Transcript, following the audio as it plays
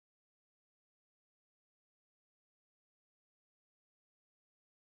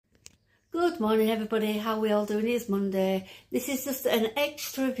Good morning everybody, how are we all doing? It's Monday. This is just an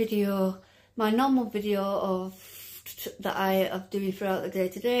extra video. My normal video that I am doing throughout the day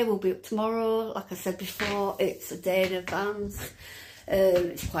today will be up tomorrow. Like I said before, it's a day in advance.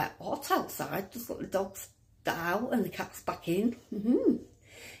 It's quite hot outside, just got the dogs out and the cat's back in.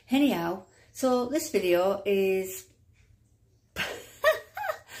 Anyhow, so this video is...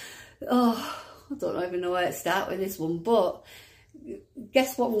 oh, I don't even know where to start with this one, but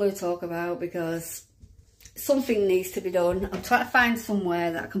guess what I'm going to talk about, because something needs to be done. I'm trying to find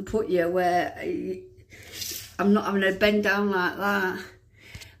somewhere that I can put you where I'm not having to bend down like that,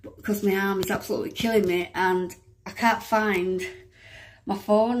 because my arm is absolutely killing me and I can't find my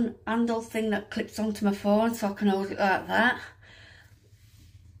phone handle thing that clips onto my phone so I can hold it like that.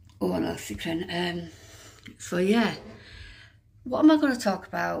 Oh no, secret. So yeah, what am I going to talk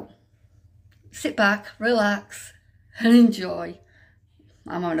about? Sit back, relax and enjoy.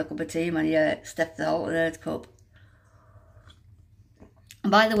 I'm having a cup of tea, man. Yeah, Steph the whole third cup.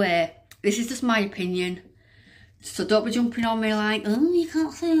 And by the way, this is just my opinion, so don't be jumping on me like, oh, you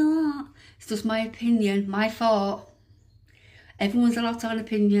can't say that. It's just my opinion, my thought. Everyone's allowed to have an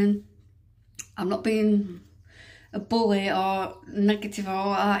opinion. I'm not being a bully or negative or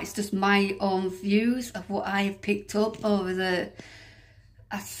all that. It's just my own views of what I have picked up over the,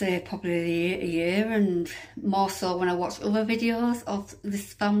 I'd say probably a year, and more so when I watch other videos of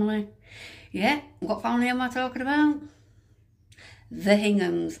this family. Yeah, what family am I talking about? The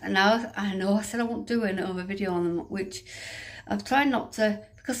Inghams. And now I know I said I won't do another video on them, which I've tried not to,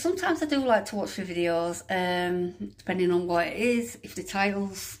 because sometimes I do like to watch the videos, depending on what it is. If the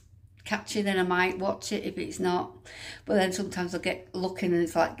title's catchy, then I might watch it. If it's not, but then sometimes I get looking and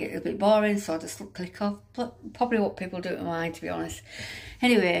it's like getting a bit boring, so I just click off. Probably what people do to mine, to be honest.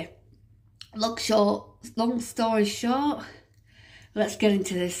 Anyway, long story short, let's get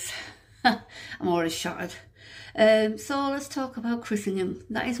into this. I'm already shattered. So let's talk about Chris Ingham.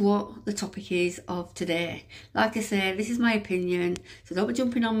 That is what the topic is of today. Like I said, this is my opinion, so don't be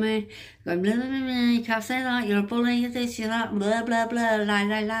jumping on me going blah, blah, blah, blah, you can't say that, you're a bully, you're this, you're that, blah blah blah, lie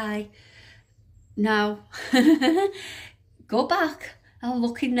lie lie. Now go back and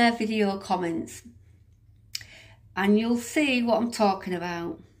look in their video comments and you'll see what I'm talking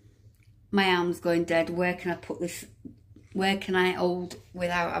about. My arm's going dead. Where can I put this? Where can I hold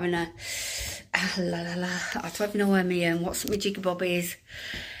without having a I don't even know where my what's my jiggy bob is.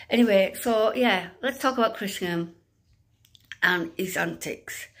 Anyway, so yeah, let's talk about Chris Ingham and his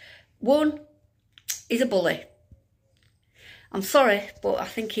antics. One, he's a bully. I'm sorry, but I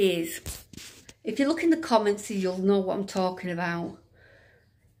think he is. If you look in the comments, you'll know what I'm talking about.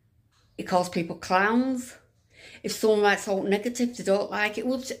 He calls people clowns. If someone writes something negative, they don't like it.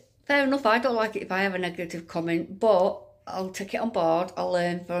 Well, fair enough, I don't like it if I have a negative comment, but I'll take it on board, I'll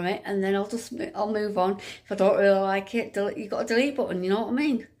learn from it, and then I'll move on. If I don't really like it, you've got a delete button, you know what I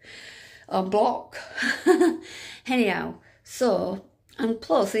mean? Or block. Anyhow, so, and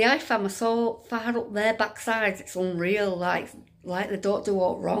plus the iFam are so far up their backsides, it's unreal, like they don't do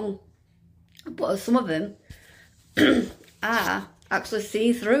what wrong. But some of them are actually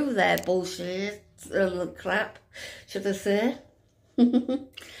see through their bullshit, crap, should I say.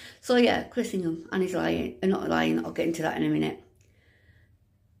 So yeah, Chris Ingham and he's lying, not lying, I'll get into that in a minute.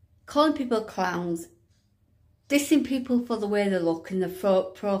 Calling people clowns, dissing people for the way they look in the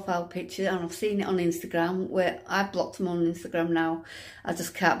profile picture, and I've seen it on Instagram, where I've blocked them on Instagram now. I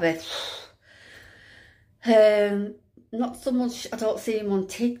just can't be. Not so much, I don't see him on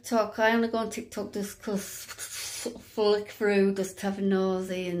TikTok. I only go on TikTok just because flick through, just having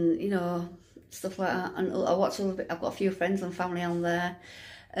nosy and, you know, stuff like that. And I watch a little bit, I've got a few friends and family on there.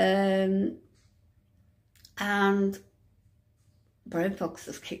 And brainfog's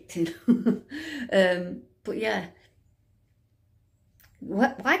just kicked in. But yeah,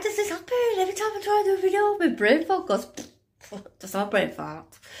 why does this happen? Every time I try to do a video, my brainfog goes, just have a brain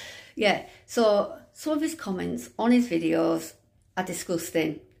fart. Yeah, so some of his comments on his videos are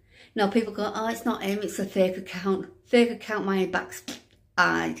disgusting. Now people go, oh, it's not him, it's a fake account. Fake account, my back's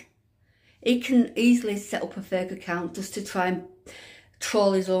eyed. He can easily set up a fake account just to try and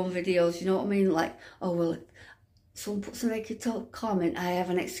troll his own videos, you know what I mean? Like, oh well, if someone puts a negative comment, I have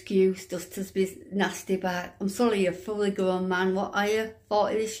an excuse just to be nasty back. I'm sorry, you're a fully grown man. What are you,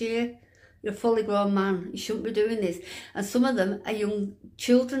 40 this year? You're a fully grown man. You shouldn't be doing this. And some of them are young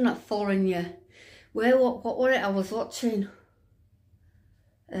children that following you. What was it I was watching?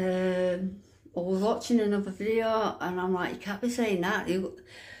 I was watching another video and I'm like, you can't be saying that.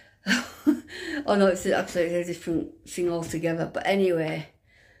 Oh no, it's actually a different thing altogether. But anyway,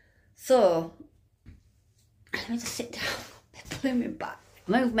 so let me just sit down. They're pulling me back.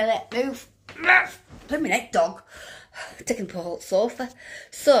 Move, Millie, move. Put my neck, dog. Taking the whole sofa.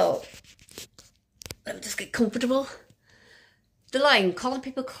 So, let me just get comfortable. The lying, calling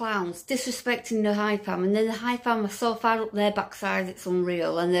people clowns, disrespecting the high fam, and then the high fam are so far up their backside it's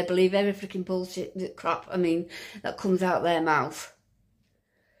unreal, and they believe every freaking bullshit crap, that comes out their mouth.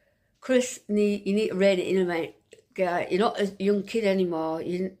 Chris, you need to rein it in, mate. Guy, you're not a young kid anymore.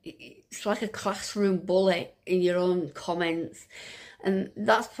 It's like a classroom bully in your own comments. And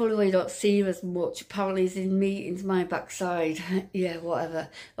that's probably why you don't see her as much. Apparently he's in meetings, my backside. Yeah, whatever.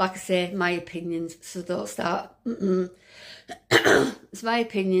 Like I say, my opinions, so don't start. It's my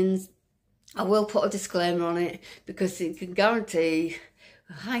opinions. I will put a disclaimer on it because it can guarantee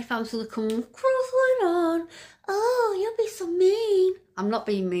high fam's gonna come crossing on. Oh, you'll be so mean. I'm not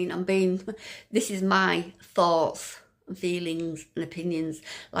being mean, this is my thoughts and feelings and opinions.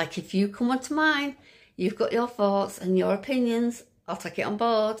 Like if you come onto mine, you've got your thoughts and your opinions, I'll take it on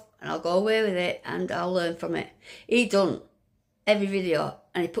board and I'll go away with it and I'll learn from it. He done every video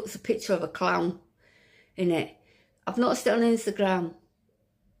and he puts a picture of a clown in it. I've noticed it on Instagram.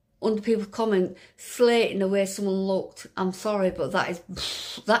 Under people's comment, slating the way someone looked. I'm sorry, but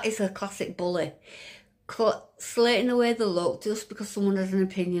that is a classic bully. Slating the way they look just because someone has an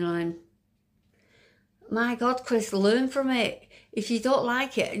opinion on him. My God, Chris, learn from it. If you don't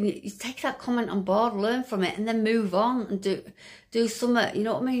like it, and you take that comment on board, learn from it, and then move on and do something. You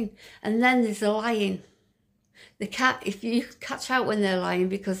know what I mean? And then there's the lying. If you catch out when they're lying,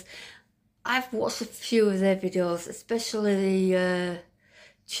 because I've watched a few of their videos, especially the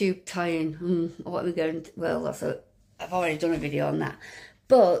tube tying. What are we going to, well, I've already done a video on that.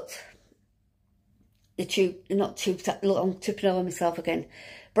 But the tube, not tube, look, I'm tipping over myself again.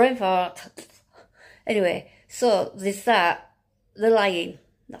 Brain fart. Anyway, so there's that, the lying.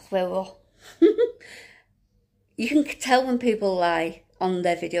 That's where we're You can tell when people lie on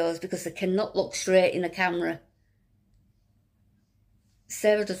their videos because they cannot look straight in the camera.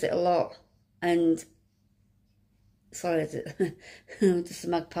 Sarah does it a lot. And sorry, just a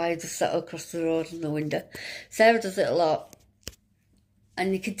magpie just sat across the road in the window. Sarah does it a lot.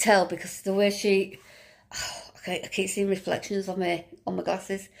 And you can tell because the way she, I keep seeing reflections on my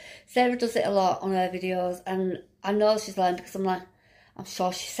glasses. Sarah does it a lot on her videos, and I know she's lying because I'm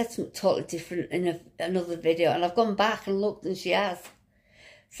sure she said something totally different in another video, and I've gone back and looked and she has.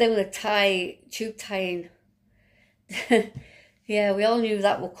 Same with the tube tying. Yeah, we all knew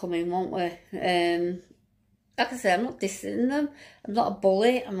that would come in, won't we? Like I say, I'm not dissing them. I'm not a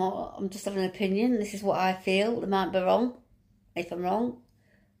bully. I'm just having an opinion. This is what I feel. They might be wrong. If I'm wrong,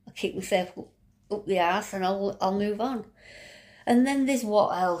 I'll keep myself up the arse and I'll move on. And then there's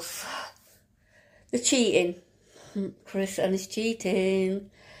what else? The cheating. Chris and his cheating.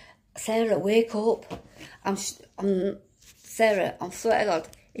 Sarah, wake up. Sarah, I swear to God,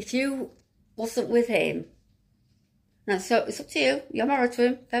 if you wasn't with him, now so it's up to you. You're married to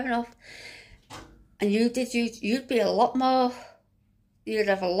him, fair enough. And you'd be a lot more. You'd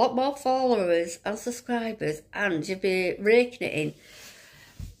have a lot more followers and subscribers, and you'd be raking it in.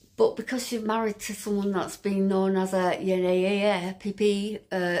 But because you're married to someone that's been known as a PP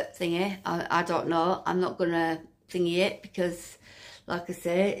thingy, I don't know. I'm not gonna thingy it because, like I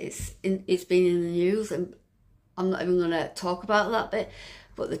say, it's been in the news, and I'm not even gonna talk about that bit.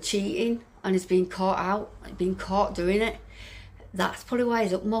 But the cheating, and he's been caught out, been caught doing it. That's probably why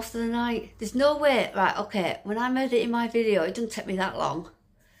he's up most of the night. There's no way, right, okay, when I'm editing my video, it doesn't take me that long.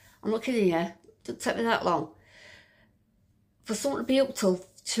 I'm not kidding you, it doesn't take me that long. For someone to be up till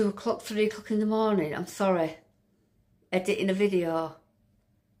 2 o'clock, 3 o'clock in the morning, I'm sorry, editing a video,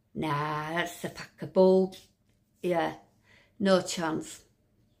 nah, that's a pack of bull. Yeah, no chance.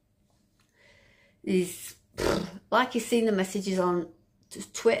 Like you've seen the messages on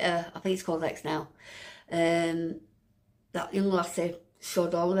Twitter, I think it's called X now, that young lassie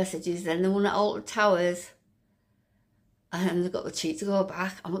showed all the messages, then the one at Alton Towers, and they've got the cheat to go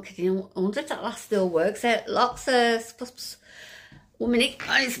back. I'm not kidding, I wonder if that last still works. Lots of 1 minute,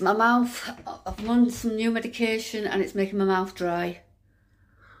 it's my mouth. I've run some new medication and it's making my mouth dry.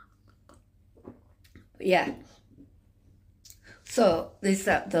 But yeah, so there's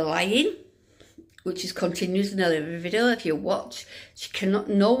the lying, which is continuous in every video. If you watch,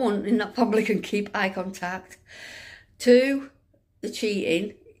 no one in that family can keep eye contact. 2, the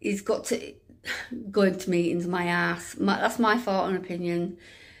cheating. He's got to go into meetings, my ass. That's my thought and opinion.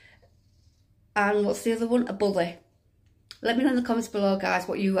 And what's the other one? A bully. Let me know in the comments below, guys,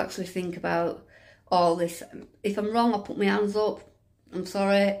 what you actually think about all this. If I'm wrong, I'll put my hands up. I'm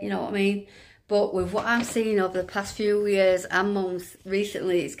sorry, you know what I mean? But with what I'm seeing over the past few years and months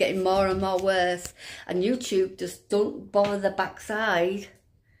recently, it's getting more and more worse. And YouTube just don't bother the backside.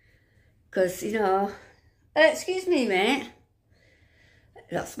 Because, you know, excuse me, mate.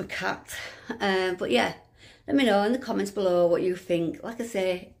 That's my cat. But yeah, let me know in the comments below what you think. Like I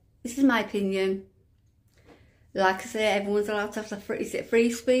say, this is my opinion. Like I say, everyone's allowed to have the free, is it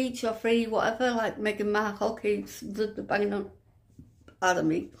free speech or free whatever, like Meghan Markle keeps banging on, pardon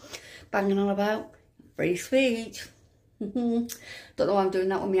me, banging on about free speech. Don't know why I'm doing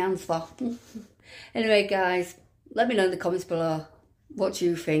that with my hands for. Anyway, guys, let me know in the comments below what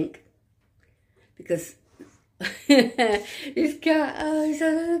you think. Because this cat,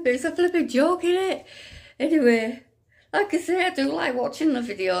 it's a flipping joke, innit? Anyway, like I say, I do like watching the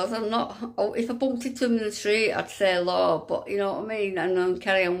videos. I'm not, if I bumped into him in the street, I'd say hello, but you know what I mean? And then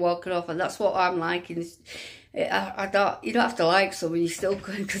carry on walking off, and that's what I'm liking. I don't, you don't have to like someone, you still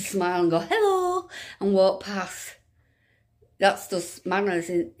can smile and go hello and walk past. That's just manners.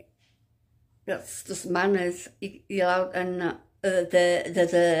 That's just manners. You're allowed, and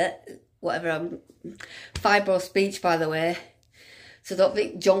whatever, fibro speech, by the way. So don't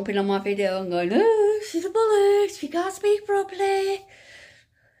think jumping on my video and going, oh, she's a bully, she can't speak properly.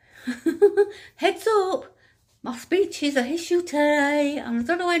 Heads up, my speech is an issue today, and I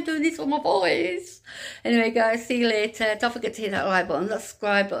don't know why I'm doing this with my voice. Anyway, guys, see you later. Don't forget to hit that like button, that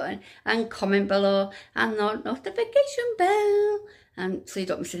subscribe button, and comment below, and the notification bell, and so you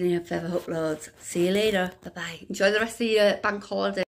don't miss any further uploads. See you later. Bye-bye. Enjoy the rest of your bank holiday.